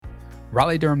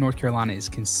Raleigh-Durham, North Carolina is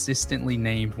consistently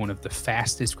named one of the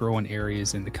fastest growing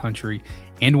areas in the country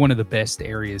and one of the best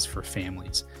areas for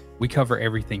families. We cover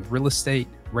everything real estate,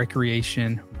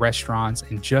 recreation, restaurants,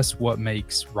 and just what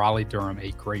makes Raleigh-Durham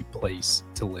a great place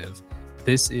to live.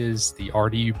 This is the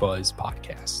RDU Buzz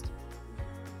podcast.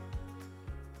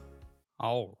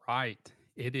 All right.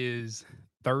 It is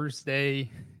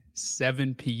Thursday,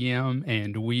 7 p.m.,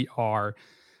 and we are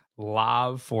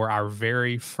live for our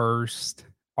very first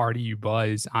RDU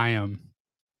Buzz. I am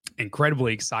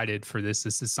incredibly excited for this.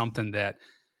 This is something that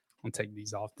I'll take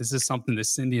these off. This is something that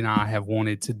Cindy and I have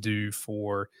wanted to do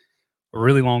for a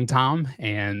really long time,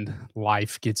 and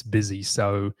life gets busy.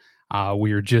 So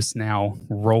we are just now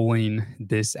rolling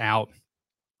this out.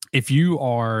 If you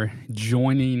are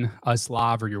joining us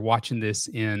live or you're watching this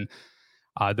in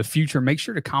the future, make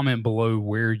sure to comment below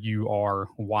where you are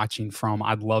watching from.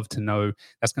 I'd love to know.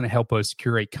 That's going to help us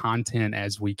curate content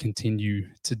as we continue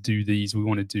to do these. We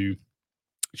want to do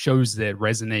shows that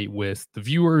resonate with the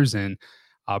viewers and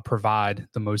provide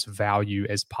the most value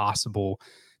as possible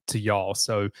to y'all.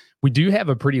 So we do have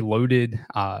a pretty loaded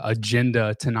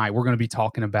agenda tonight. We're going to be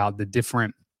talking about the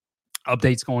different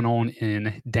updates going on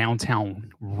in downtown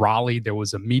Raleigh. There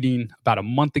was a meeting about a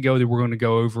month ago that we're going to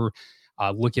go over.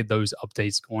 Look at those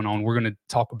updates going on. We're going to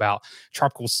talk about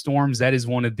tropical storms. That is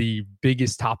one of the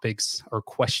biggest topics or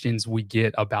questions we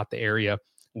get about the area.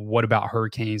 What about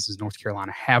hurricanes? Does North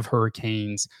Carolina have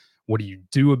hurricanes? What do you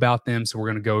do about them? So we're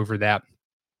going to go over that.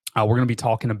 We're going to be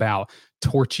talking about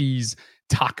Torchy's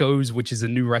Tacos, which is a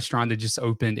new restaurant that just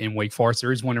opened in Wake Forest.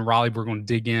 There is one in Raleigh. We're going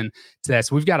to dig in to that.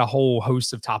 So we've got a whole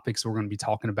host of topics we're going to be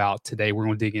talking about today. We're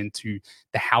going to dig into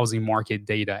the housing market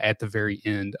data at the very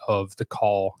end of the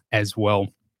call as well.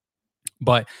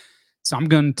 But so I'm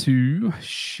going to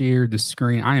share the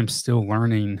screen. I am still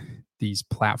learning these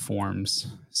platforms.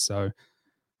 So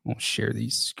I'll share the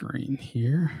screen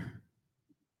here.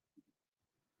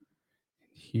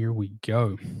 Here we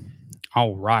go.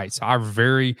 All right. So our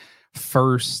very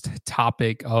first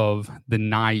topic of the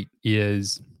night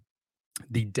is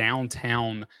the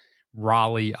Downtown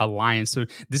Raleigh Alliance. So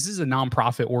this is a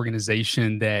nonprofit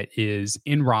organization that is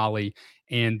in Raleigh,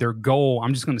 and their goal,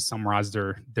 I'm just going to summarize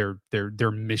their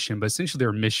mission, but essentially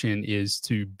their mission is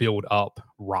to build up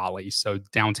Raleigh. So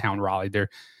downtown Raleigh,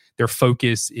 their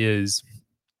focus is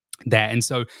that. And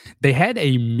so they had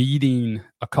a meeting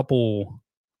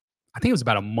I think it was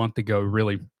about a month ago,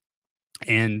 really.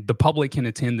 And the public can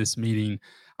attend this meeting.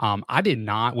 I did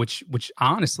not, which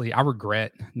honestly, I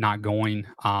regret not going.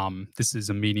 This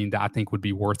is a meeting that I think would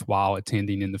be worthwhile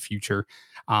attending in the future.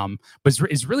 But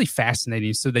it's really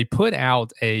fascinating. So they put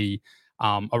out a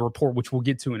report, which we'll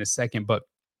get to in a second. But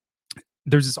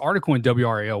there's this article in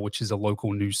WRAL, which is a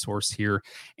local news source here.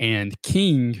 And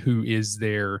King, who is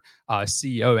their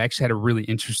CEO, actually had a really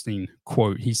interesting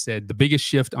quote. He said, "The biggest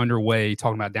shift underway,"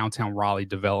 talking about downtown Raleigh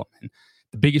development,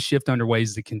 "the biggest shift underway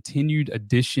is the continued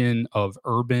addition of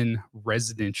urban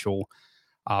residential,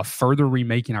 further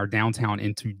remaking our downtown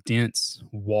into dense,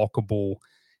 walkable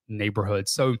neighborhoods."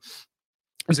 So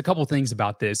there's a couple of things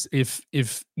about this.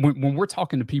 When we're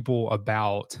talking to people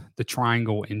about the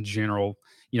Triangle in general,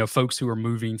 folks who are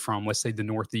moving from, let's say, the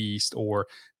Northeast or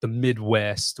the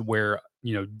Midwest, where,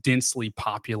 densely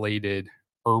populated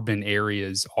urban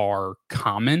areas are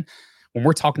common. When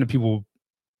we're talking to people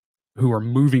who are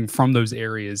moving from those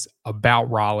areas about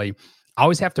Raleigh, I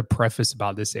always have to preface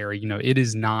about this area, it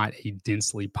is not a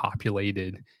densely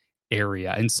populated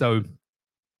area. And so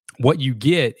what you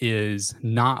get is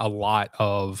not a lot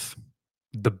of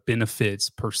the benefits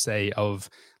per se of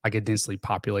like a densely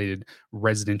populated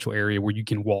residential area where you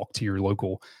can walk to your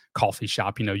local coffee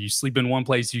shop. You sleep in one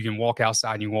place, you can walk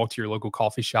outside, you can walk to your local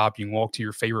coffee shop, you can walk to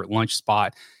your favorite lunch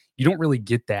spot. You don't really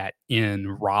get that in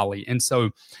Raleigh. And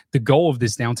so the goal of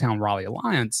this Downtown Raleigh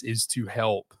Alliance is to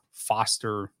help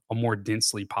foster a more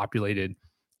densely populated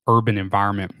urban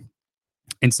environment.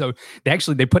 And so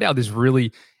they put out this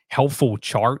really helpful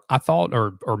chart, I thought,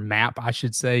 or map, I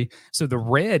should say. So the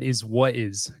red is what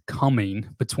is coming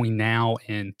between now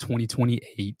and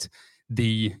 2028.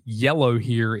 The yellow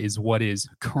here is what is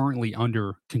currently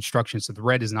under construction. So the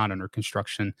red is not under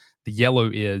construction. The yellow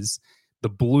is. The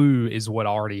blue is what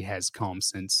already has come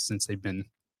since they've been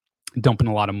dumping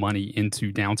a lot of money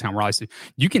into downtown Raleigh. So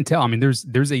you can tell,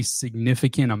 there's a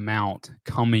significant amount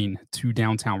coming to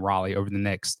downtown Raleigh over the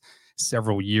next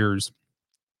several years.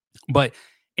 But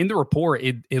in the report,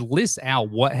 it lists out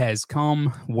what has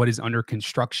come, what is under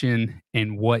construction,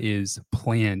 and what is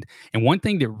planned. And one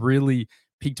thing that really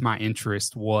piqued my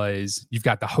interest was you've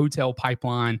got the hotel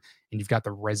pipeline and you've got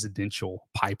the residential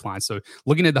pipeline. So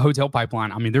looking at the hotel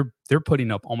pipeline, they're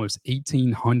putting up almost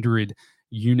 1,800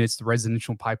 units. The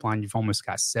residential pipeline, you've almost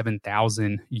got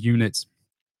 7,000 units.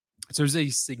 So there's a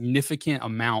significant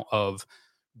amount of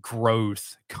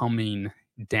growth coming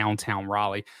downtown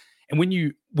Raleigh. And when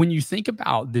you think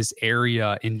about this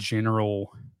area in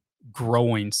general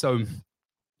growing, so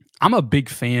I'm a big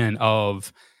fan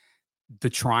of the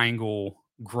triangle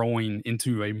growing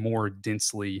into a more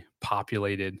densely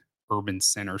populated urban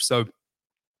center. So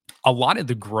a lot of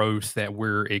the growth that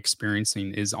we're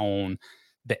experiencing is on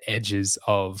the edges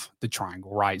of the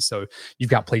triangle, right? So you've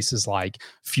got places like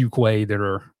Fuquay that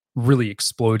are really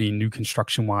exploding new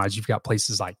construction wise. You've got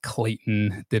places like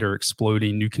Clayton that are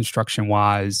exploding new construction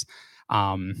wise.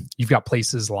 You've got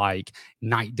places like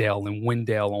Nightdale and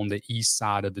Wendell on the east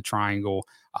side of the triangle,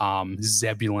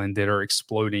 Zebulon that are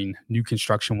exploding new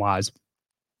construction wise.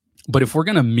 But if we're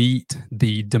going to meet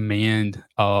the demand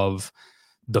of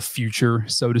the future,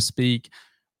 so to speak,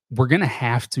 we're going to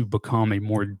have to become a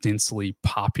more densely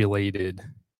populated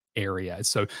area.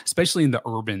 So, especially in the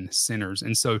urban centers,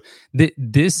 and so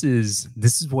this is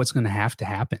what's going to have to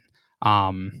happen.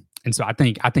 And so, I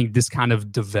think this kind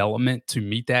of development to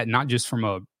meet that, not just from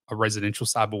a residential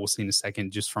side, but we'll see in a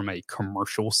second, just from a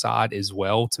commercial side as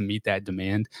well, to meet that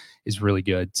demand is really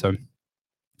good. So,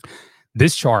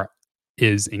 this chart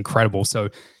is incredible. So,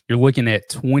 you're looking at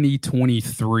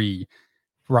 2023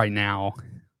 right now.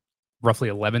 Roughly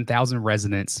 11,000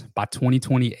 residents. By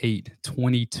 2028,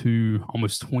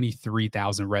 almost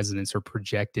 23,000 residents are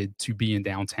projected to be in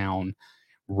downtown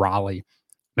Raleigh.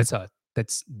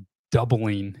 That's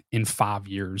doubling in 5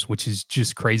 years, which is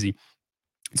just crazy.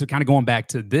 So kind of going back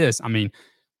to this, I mean,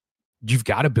 you've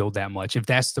got to build that much. If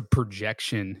that's the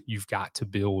projection, you've got to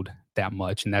build that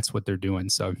much, and that's what they're doing.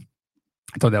 So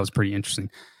I thought that was pretty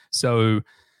interesting. So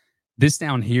this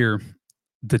down here,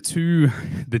 the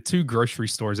two grocery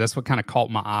stores, that's what kind of caught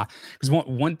my eye. Because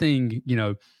one thing,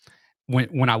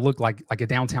 when I look like a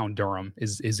downtown Durham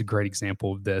is a great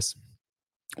example of this,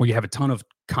 where you have a ton of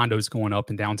condos going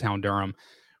up in downtown Durham,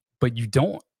 but you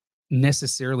don't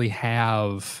necessarily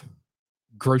have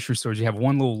grocery stores. You have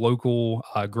one little local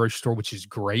grocery store, which is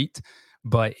great,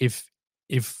 but if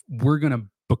we're going to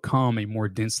become a more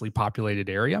densely populated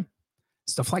area,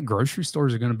 stuff like grocery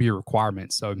stores are going to be a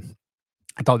requirement. So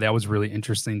I thought that was really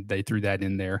interesting. They threw that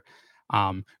in there.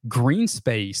 Green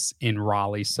space in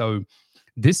Raleigh. So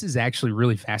this is actually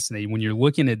really fascinating. When you're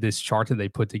looking at this chart that they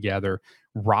put together,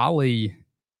 Raleigh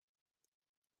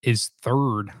is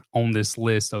third on this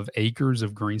list of acres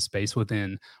of green space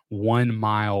within 1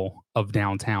 mile of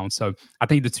downtown. So I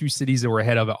think the two cities that were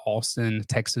ahead of it, Austin,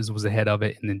 Texas was ahead of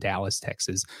it, and then Dallas,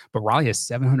 Texas. But Raleigh has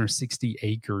 760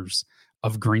 acres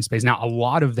of green space. Now, a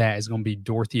lot of that is going to be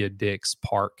Dorothea Dix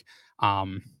Park.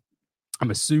 I'm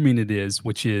assuming it is,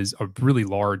 which is a really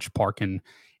large park in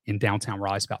downtown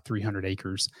Raleigh. It's about 300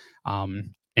 acres.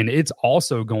 And it's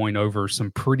also going over some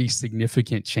pretty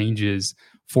significant changes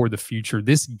for the future.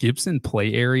 This Gibson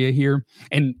Play area here,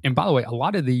 and by the way, a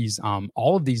lot of these,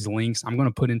 all of these links, I'm going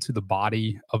to put into the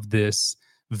body of this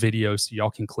video so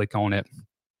y'all can click on it,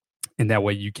 and that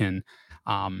way you can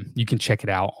check it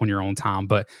out on your own time.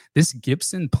 But this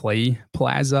Gibson Play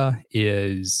Plaza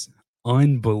is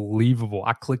unbelievable.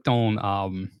 I clicked on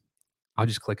I'll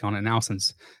just click on it now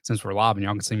since we're live and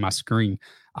y'all can see my screen.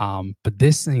 But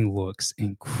this thing looks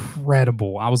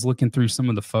incredible. I was looking through some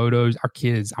of the photos. Our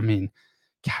kids, I mean,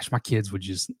 gosh, my kids would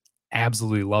just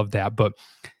absolutely love that. But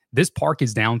this park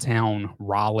is downtown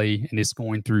Raleigh, and it's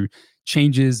going through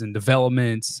changes and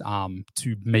developments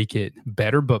to make it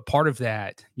better. But part of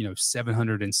that,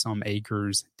 700 and some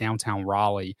acres downtown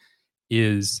Raleigh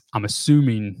is, I'm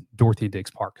assuming, Dorothea Dix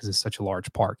Park, because it's such a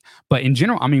large park. But in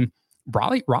general, I mean,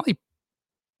 Raleigh,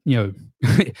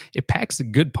 it packs a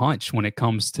good punch when it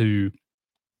comes to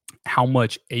how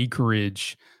much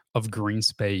acreage of green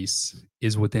space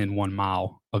is within 1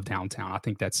 mile of downtown. I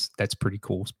think that's pretty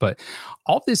cool. But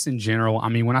all this in general, I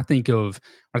mean, when I think of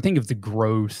the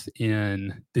growth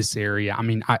in this area, I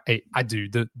mean, I do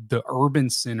the urban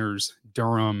centers,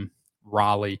 Durham,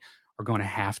 Raleigh, are going to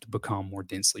have to become more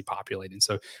densely populated. And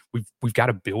so we've got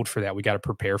to build for that. We got to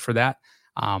prepare for that.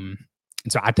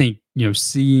 And so I think,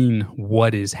 seeing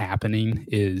what is happening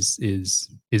is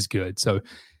good. So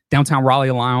Downtown Raleigh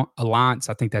Alliance,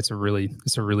 I think it's a really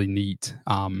neat,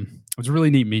 it was a really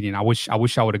neat meeting. I wish I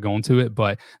would have gone to it,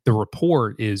 but the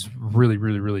report is really,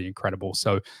 really, really incredible.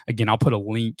 So again, I'll put a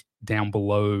link down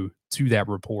below to that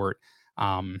report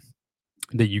that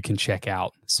you can check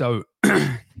out. So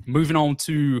moving on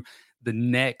to the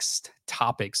next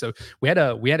topic. So we had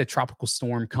a tropical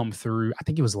storm come through. I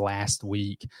think it was last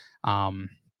week.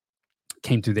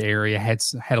 Came through the area, had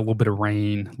a little bit of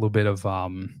rain, a little bit of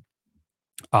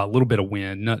a little bit of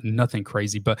wind, nothing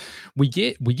crazy, but we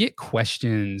get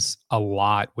questions a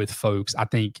lot with folks. I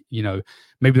think,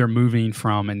 maybe they're moving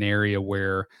from an area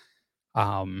where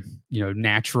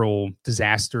natural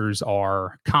disasters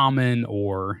are common,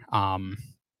 or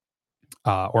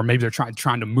maybe they're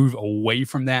trying to move away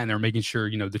from that, and they're making sure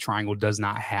the triangle does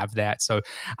not have that. So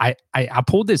I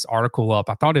pulled this article up.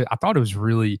 I thought it was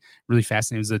really really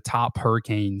fascinating. It was the top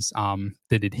hurricanes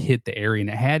that had hit the area, and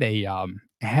it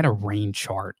had a rain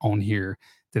chart on here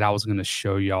that I was going to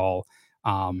show y'all.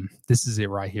 This is it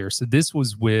right here. So this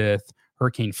was with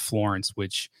Hurricane Florence,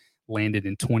 which landed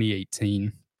in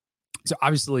 2018. So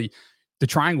obviously, the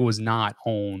triangle is not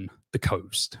on the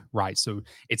coast, right? So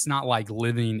it's not like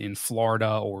living in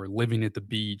Florida or living at the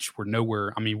beach. We're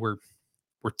nowhere. I mean, we're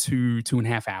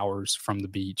 2.5 hours from the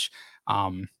beach,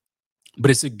 but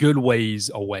it's a good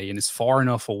ways away, and it's far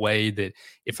enough away that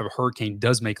if a hurricane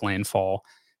does make landfall,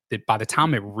 that by the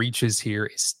time it reaches here,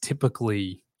 it's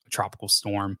typically a tropical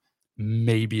storm.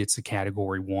 Maybe it's a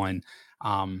Category 1,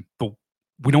 but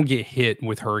we don't get hit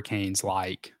with hurricanes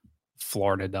like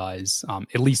Florida does,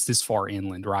 at least this far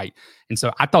inland, right? And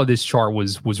so I thought this chart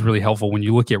was really helpful. When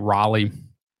you look at Raleigh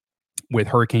with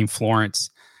Hurricane Florence,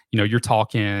 you're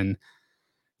talking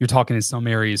in some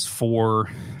areas 4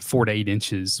 to 8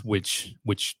 inches, which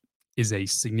is a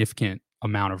significant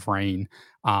amount of rain.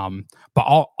 But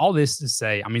all this to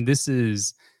say, I mean, this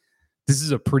is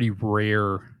a pretty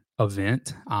rare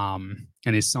event, and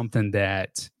it's something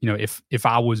that if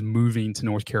I was moving to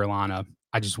North Carolina,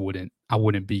 I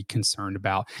wouldn't be concerned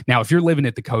about. Now, if you're living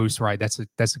at the coast, right,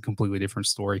 that's a completely different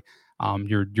story.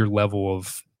 Your level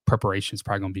of preparation is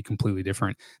probably going to be completely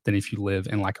different than if you live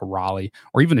in like a Raleigh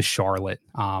or even a Charlotte.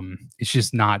 It's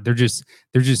just not. They're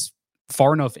just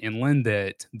far enough inland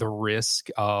that the risk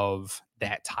of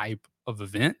that type of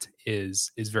event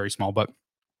is very small. But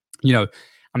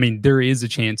I mean, there is a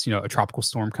chance a tropical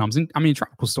storm comes, and I mean, a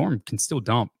tropical storm can still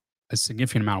dump a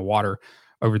significant amount of water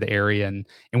over the area, and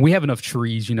we have enough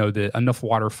trees, that enough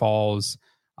water falls,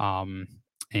 and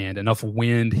enough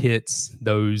wind hits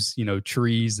those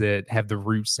trees that have the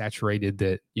roots saturated,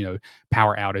 that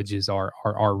power outages are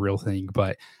a real thing.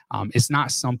 But it's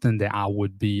not something that I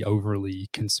would be overly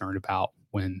concerned about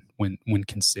when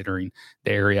considering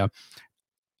the area.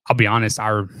 I'll be honest,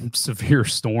 our severe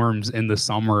storms in the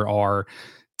summer are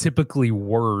typically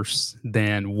worse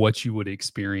than what you would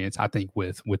experience, I think,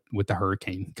 with the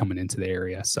hurricane coming into the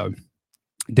area. So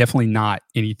definitely not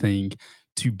anything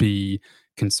to be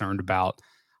concerned about.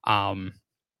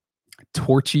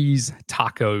 Torchy's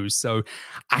tacos. So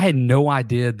I had no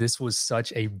idea this was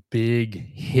such a big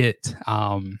hit.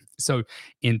 So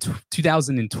in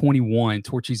 2021,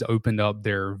 Torchy's opened up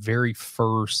their very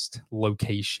first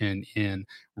location in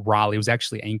Raleigh. It was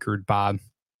actually anchored by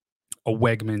a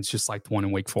Wegmans, just like the one in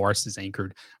Wake Forest is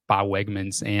anchored by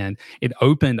Wegmans. And it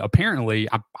opened, apparently,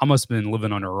 I must have been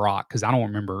living under a rock because I don't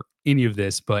remember any of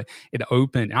this, but it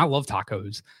opened, and I love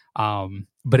tacos,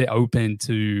 but it opened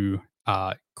to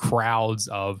crowds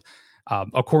of,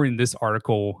 according to this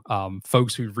article,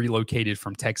 folks who relocated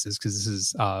from Texas, because this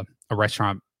is a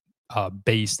restaurant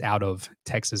based out of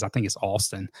Texas. I think it's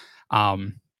Austin.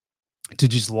 To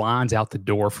just lines out the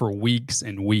door for weeks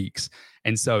and weeks.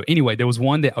 And so anyway, there was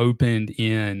one that opened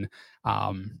in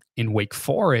Wake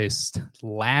Forest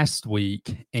last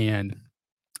week, and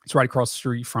it's right across the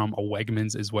street from a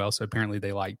Wegmans as well. So apparently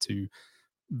they like to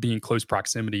be in close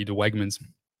proximity to Wegmans.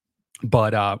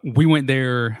 But we went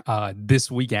there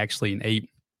this week actually, and ate.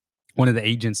 One of the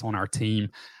agents on our team,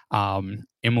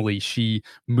 Emily, she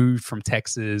moved from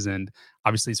Texas, and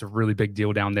obviously it's a really big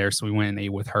deal down there. So we went and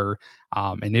ate with her,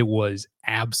 and it was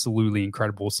absolutely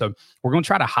incredible. So we're going to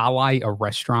try to highlight a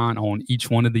restaurant on each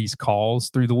one of these calls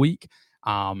through the week,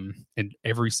 and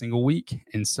every single week.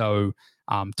 And so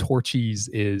Torchy's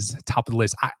is top of the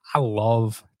list. I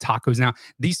love tacos. Now,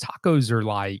 these tacos are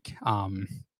like,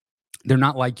 they're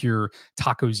not like your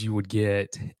tacos you would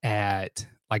get at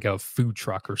like a food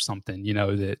truck or something,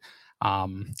 that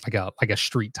like a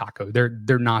street taco.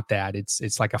 They're not that.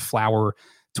 It's like a flour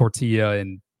tortilla,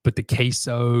 but the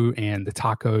queso and the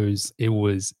tacos, it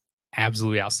was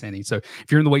absolutely outstanding. So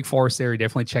if you're in the Wake Forest area,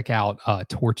 definitely check out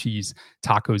Torchy's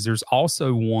Tacos. There's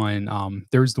also one,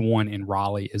 there's the one in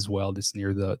Raleigh as well, that's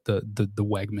near the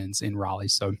Wegmans in Raleigh.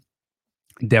 So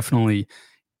definitely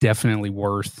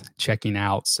worth checking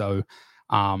out. So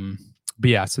but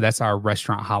yeah, so that's our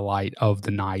restaurant highlight of the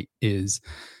night is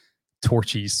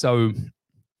Torchy's. So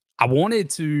I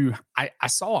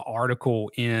saw an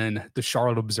article in the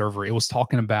Charlotte Observer. It was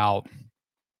talking about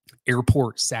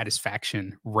airport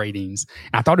satisfaction ratings.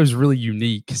 And I thought it was really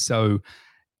unique. So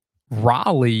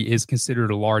Raleigh is considered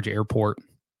a large airport.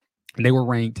 and they were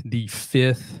ranked the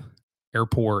fifth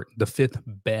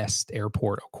best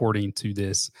airport according to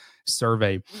this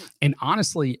survey. And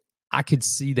honestly, I could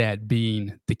see that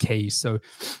being the case. So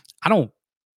I don't,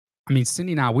 I mean,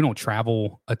 Cindy and I, we don't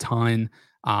travel a ton.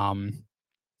 Um,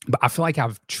 but I feel like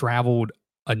I've traveled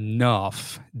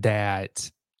enough that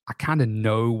I kind of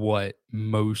know what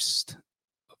most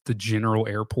of the general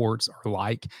airports are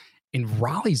like. And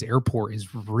Raleigh's airport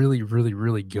is really, really,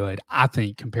 really good, I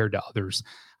think, compared to others.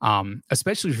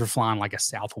 Especially if you're flying like a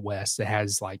Southwest that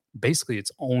has like basically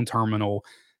its own terminal.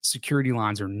 Security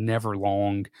lines are never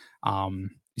long.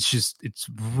 It's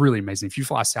really amazing. If you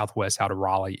fly Southwest out of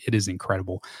Raleigh, it is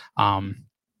incredible.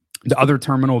 The other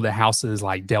terminal that houses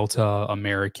like Delta,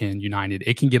 American, United,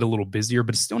 it can get a little busier,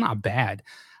 but it's still not bad.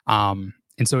 And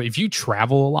so if you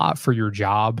travel a lot for your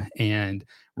job and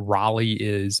Raleigh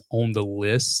is on the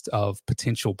list of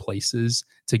potential places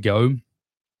to go,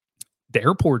 the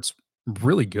airport's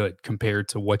really good compared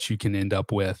to what you can end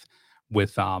up with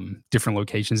different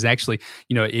locations. Actually,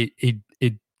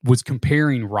 it was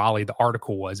comparing Raleigh. The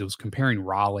article was it was comparing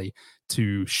Raleigh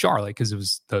to Charlotte because it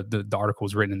was the article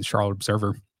was written in the Charlotte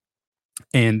Observer.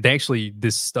 And they actually,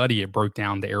 this study, it broke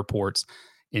down the airports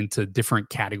into different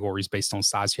categories based on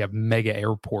size. You have mega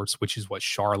airports, which is what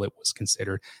Charlotte was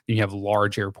considered. Then you have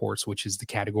large airports, which is the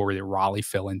category that Raleigh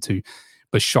fell into.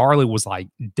 But Charlotte was like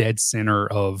dead center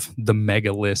of the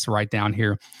mega list right down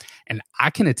here. And I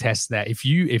can attest that if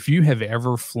you have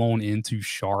ever flown into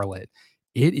Charlotte,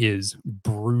 it is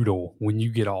brutal when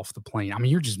you get off the plane. I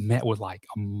mean, you're just met with like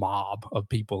a mob of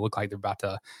people. Look like they're about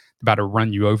to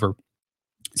run you over.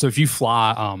 So if you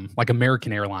fly like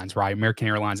American Airlines, right? American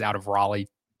Airlines out of Raleigh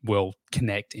will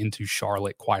connect into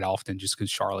Charlotte quite often just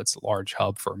because Charlotte's a large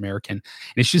hub for American. And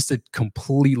it's just a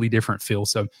completely different feel.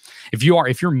 So if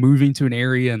you're moving to an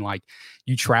area and like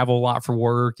you travel a lot for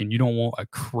work and you don't want a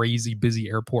crazy busy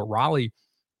airport, Raleigh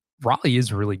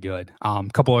is really good. A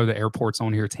couple other airports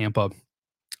on here, Tampa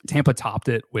topped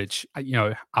it, which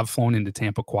I've flown into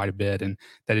Tampa quite a bit, and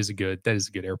that is a good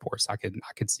airport. So I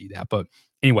could see that. But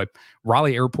anyway,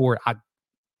 Raleigh Airport,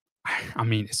 I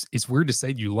mean, it's weird to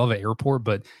say you love an airport,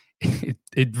 but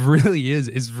it really is.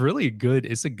 It's really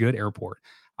it's a good airport.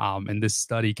 And this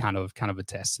study kind of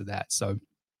attests to that. So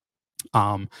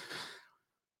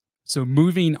so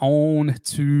moving on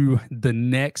to the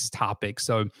next topic.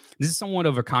 So this is somewhat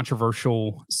of a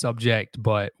controversial subject,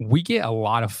 but we get a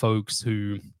lot of folks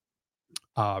who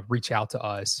reach out to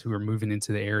us who are moving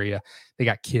into the area. They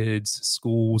got kids.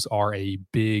 Schools are a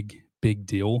big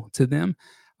deal to them.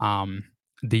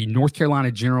 The North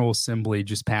Carolina General Assembly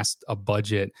just passed a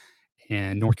budget,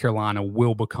 and North Carolina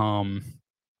will become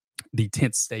the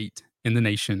 10th state in the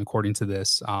nation, according to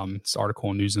this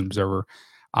article in News and Observer,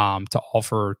 to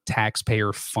offer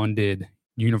taxpayer-funded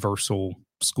universal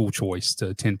school choice to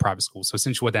attend private schools. So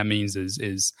essentially what that means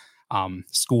is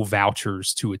school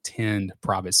vouchers to attend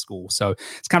private school. So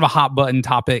it's kind of a hot button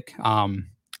topic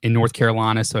in North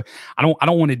Carolina. So I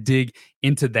don't want to dig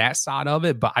into that side of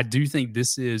it, but I do think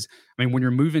this is, I mean, when you're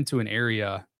moving to an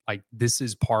area, like this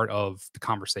is part of the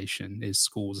conversation is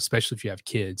schools, especially if you have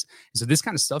kids. And so this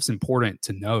kind of stuff's important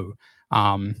to know.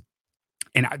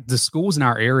 And the schools in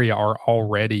our area are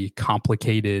already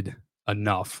complicated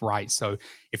enough, right? So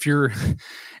if you're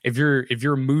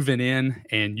moving in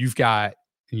and you've got,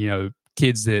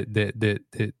 kids that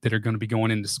are going to be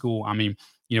going into school, I mean,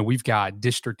 we've got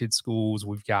districted schools,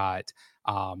 we've got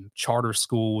charter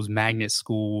schools, magnet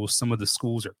schools. Some of the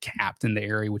schools are capped in the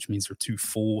area, which means they're too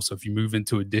full. So if you move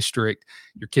into a district,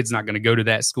 your kid's not going to go to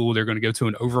that school. They're going to go to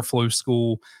an overflow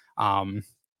school. It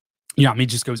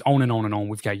just goes on and on and on.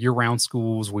 We've got year-round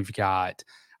schools. We've got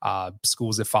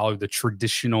schools that follow the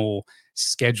traditional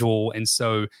schedule. And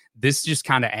so this just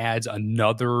kind of adds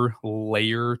another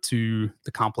layer to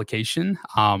the complication.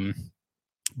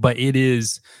 But it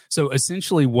is, so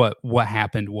essentially what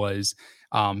happened was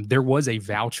there was a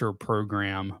voucher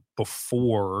program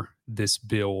before this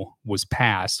bill was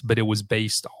passed, but it was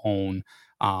based on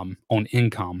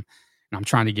income. And I'm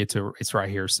trying to get to, it's right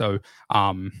here. So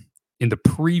in the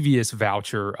previous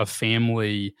voucher, a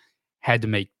family had to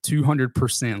make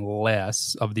 200%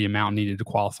 less of the amount needed to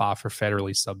qualify for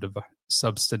federally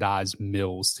subsidized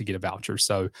meals to get a voucher.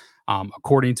 So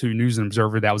according to News and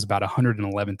Observer, that was about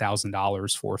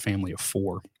 $111,000 for a family of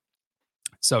four.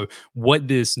 So what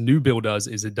this new bill does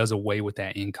is it does away with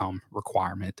that income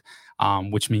requirement,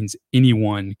 which means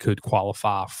anyone could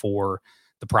qualify for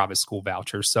the private school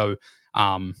voucher. So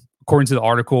according to the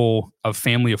article, a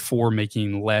family of four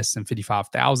making less than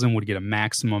 $55,000 would get a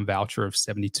maximum voucher of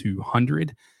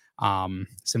 $7,200,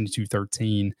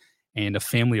 $7,213. and a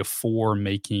family of four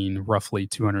making roughly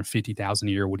 $250,000 a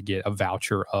year would get a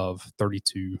voucher of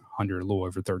 $3,200, a little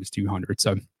over $3,200.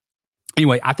 So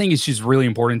anyway, I think it's just really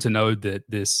important to know that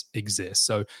this exists.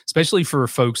 So especially for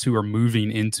folks who are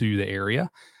moving into the area,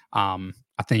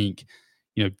 I think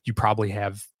you probably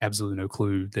have absolutely no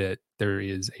clue that there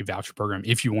is a voucher program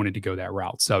if you wanted to go that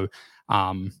route. So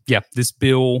this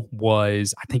bill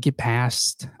was, I think it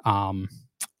passed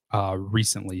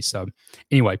recently. So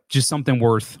anyway, just something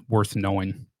worth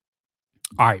knowing.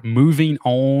 All right, moving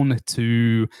on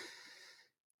to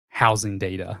housing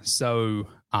data. So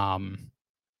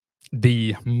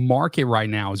the market right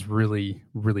now is really,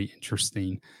 really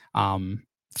interesting.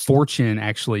 Fortune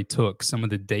actually took some of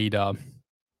the data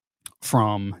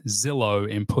from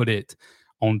Zillow and put it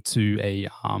onto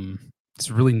it's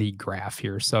a really neat graph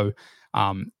here. So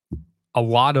a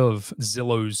lot of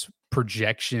Zillow's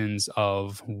projections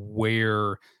of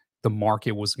where the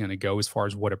market was going to go as far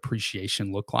as what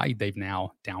appreciation looked like, they've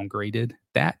now downgraded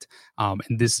that. And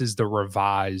this is the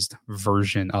revised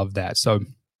version of that. So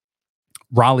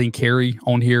Raleigh and Cary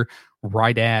on here,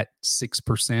 right at 6%,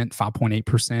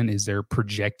 5.8% is their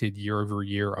projected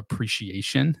year-over-year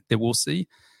appreciation that we'll see.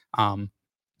 Durham,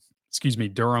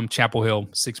 Chapel Hill,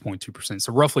 6.2%.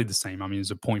 So roughly the same. I mean,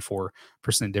 it's a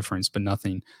 0.4% difference, but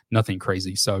nothing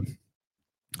crazy. So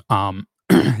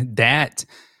that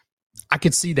I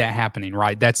could see that happening,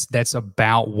 right? That's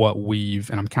about what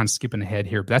and I'm kind of skipping ahead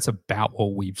here, but that's about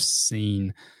what we've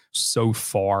seen so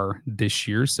far this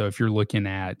year. So if you're looking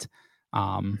at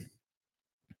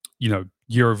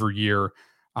year over year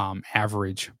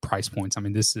average price points, I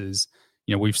mean, this is,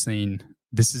 we've seen,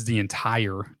 this is the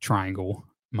entire triangle,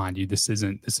 mind you. This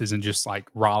isn't just like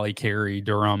Raleigh, Cary,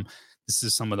 Durham. This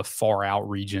is some of the far out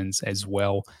regions as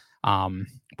well.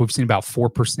 We've seen about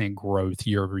 4% growth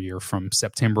year over year from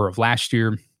September of last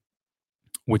year,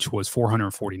 which was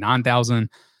 449,000,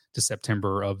 to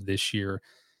September of this year,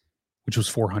 which was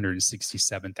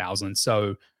 467,000.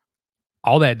 So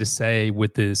all that to say,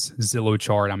 with this Zillow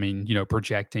chart, I mean,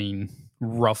 projecting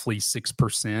roughly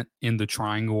 6% in the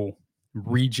triangle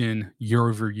region year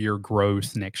over year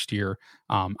growth next year.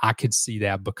 I could see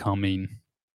that becoming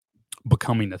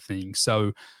a thing.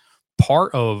 So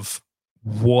part of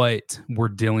what we're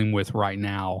dealing with right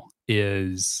now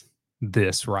is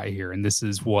this right here. And this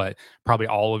is what probably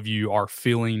all of you are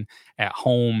feeling at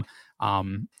home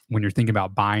when you're thinking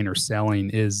about buying or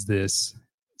selling, is this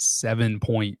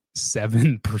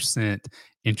 7.7%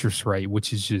 interest rate,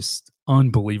 which is just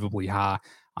unbelievably high.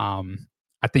 I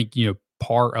think,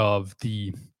 part of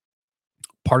the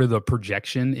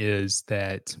projection is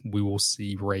that we will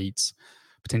see rates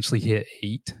potentially hit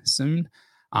 8 soon.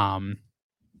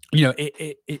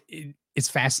 It's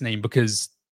fascinating because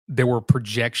there were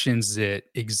projections that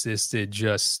existed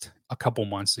just a couple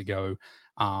months ago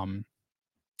from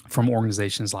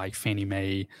organizations like Fannie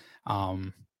Mae,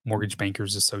 Mortgage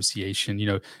Bankers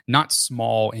Association, not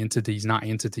small entities, not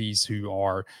entities who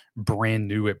are brand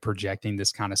new at projecting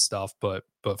this kind of stuff, but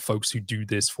folks who do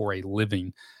this for a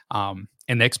living. And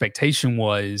the expectation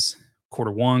was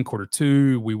quarter one, quarter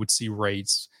two, we would see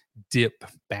rates dip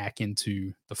back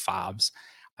into the 5s.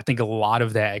 I think a lot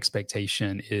of that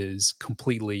expectation is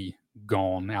completely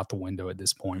gone out the window at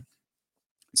this point.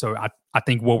 So I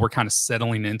think what we're kind of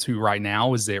settling into right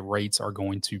now is that rates are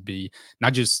going to be,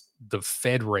 not just the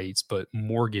Fed rates, but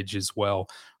mortgage as well,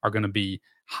 are going to be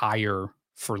higher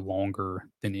for longer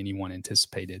than anyone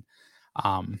anticipated.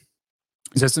 So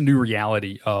that's a new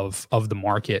reality of the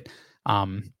market.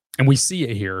 And we see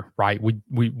it here, right?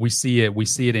 We see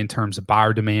it in terms of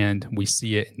buyer demand. We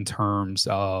see it in terms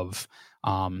of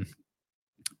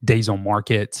days on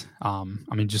market. I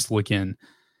mean, just looking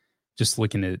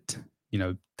at,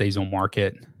 days on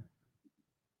market,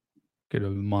 go to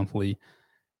the monthly,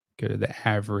 go to the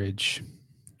average,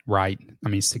 right? I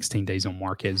mean, 16 days on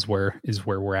market is where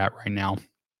we're at right now.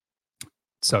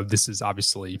 So this is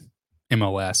obviously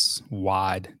MLS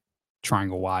wide,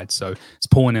 triangle wide. So it's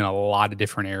pulling in a lot of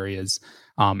different areas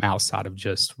outside of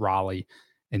just Raleigh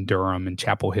and Durham and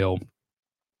Chapel Hill.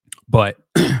 But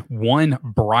one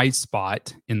bright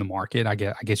spot in the market, I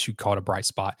guess you'd call it a bright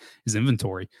spot, is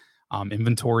inventory.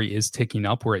 Inventory is ticking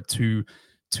up. We're at two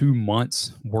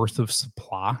months worth of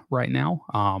supply right now.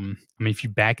 I mean, if you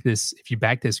back this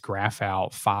graph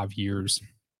out 5 years,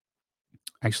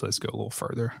 actually, let's go a little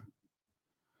further.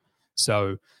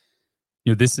 So,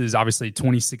 this is obviously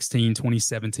 2016,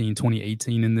 2017,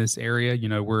 2018 in this area.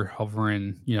 We're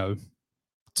hovering,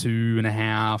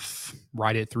 2.5,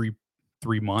 right at three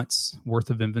months worth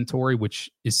of inventory, which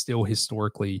is still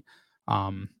historically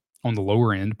on the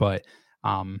lower end, but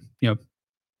 2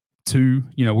 too,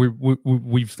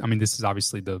 we've, I mean, this is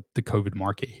obviously the COVID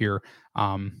market here,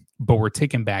 but we're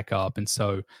ticking back up. And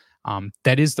so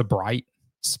that is the bright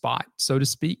spot, so to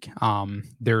speak.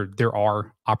 There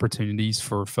are opportunities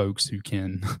for folks who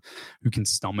can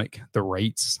stomach the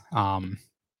rates.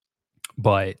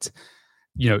 But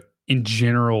in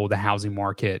general, the housing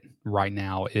market right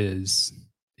now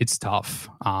it's tough.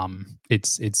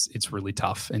 It's really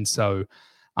tough. And so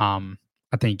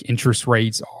I think interest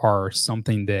rates are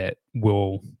something that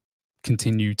will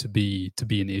continue to be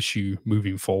an issue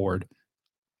moving forward.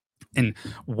 And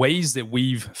ways that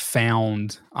we've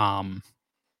found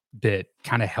that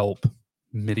kind of help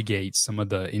mitigate some of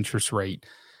the interest rate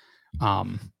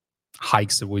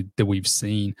hikes that we've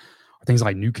seen are things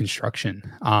like new construction.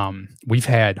 We've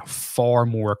had far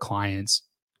more clients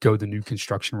go the new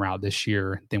construction route this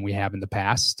year than we have in the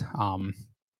past.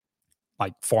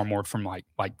 Like far more, from like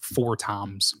 4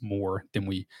 times more than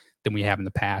we have in the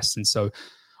past. And so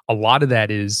a lot of that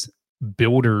is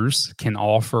builders can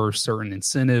offer certain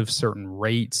incentives, certain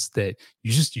rates that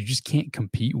you just can't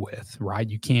compete with, right?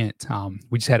 You can't.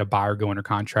 We just had a buyer go under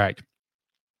contract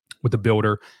with a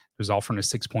builder who was offering a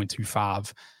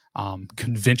 6.25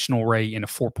 conventional rate and a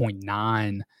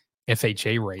 4.9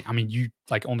 FHA rate. I mean, you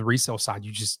like on the resale side,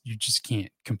 you just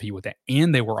can't compete with that.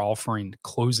 And they were offering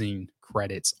closing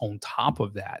credits on top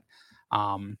of that.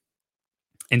 And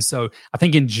so I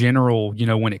think in general,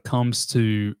 when it comes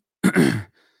to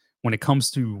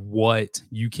what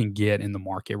you can get in the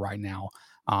market right now,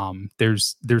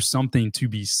 there's something to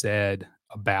be said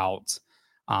about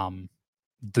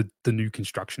the new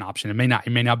construction option. It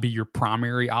may not be your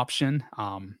primary option.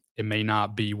 It may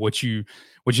not be what you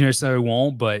necessarily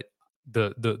want, but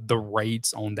the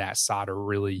rates on that side are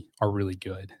really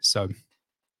good. So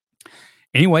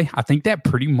anyway, I think that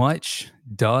pretty much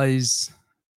does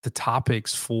the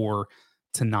topics for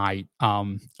tonight.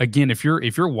 Again, if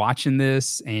you're watching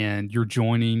this and you're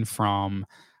joining from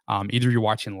either you're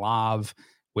watching live,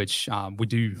 which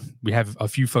we have a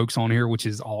few folks on here, which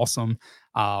is awesome.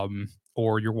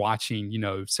 Or you're watching,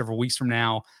 several weeks from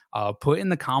now, put in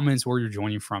the comments where you're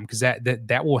joining from, because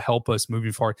that will help us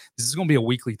moving forward. This is going to be a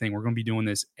weekly thing. We're going to be doing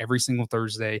this every single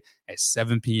Thursday at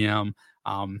 7 p.m.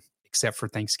 Except for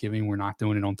Thanksgiving. We're not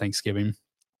doing it on Thanksgiving.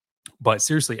 But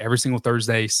seriously, every single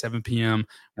Thursday, 7 p.m.,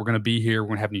 we're going to be here. We're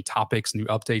going to have new topics, new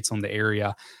updates on the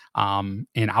area. And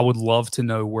I would love to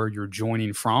know where you're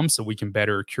joining from so we can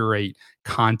better curate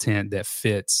content that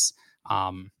fits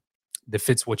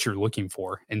what you're looking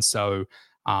for. And so,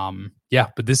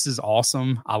 but this is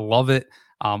awesome. I love it.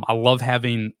 I love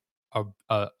having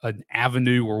an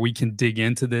avenue where we can dig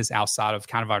into this outside of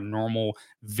kind of our normal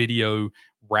video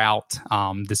route.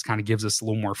 This kind of gives us a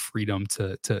little more freedom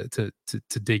to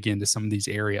dig into some of these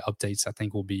area updates. I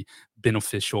think will be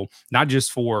beneficial, not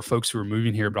just for folks who are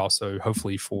moving here, but also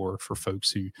hopefully for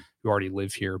folks who already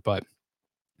live here. But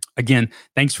again,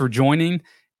 thanks for joining,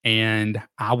 and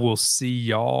I will see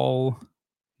y'all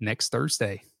next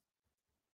Thursday.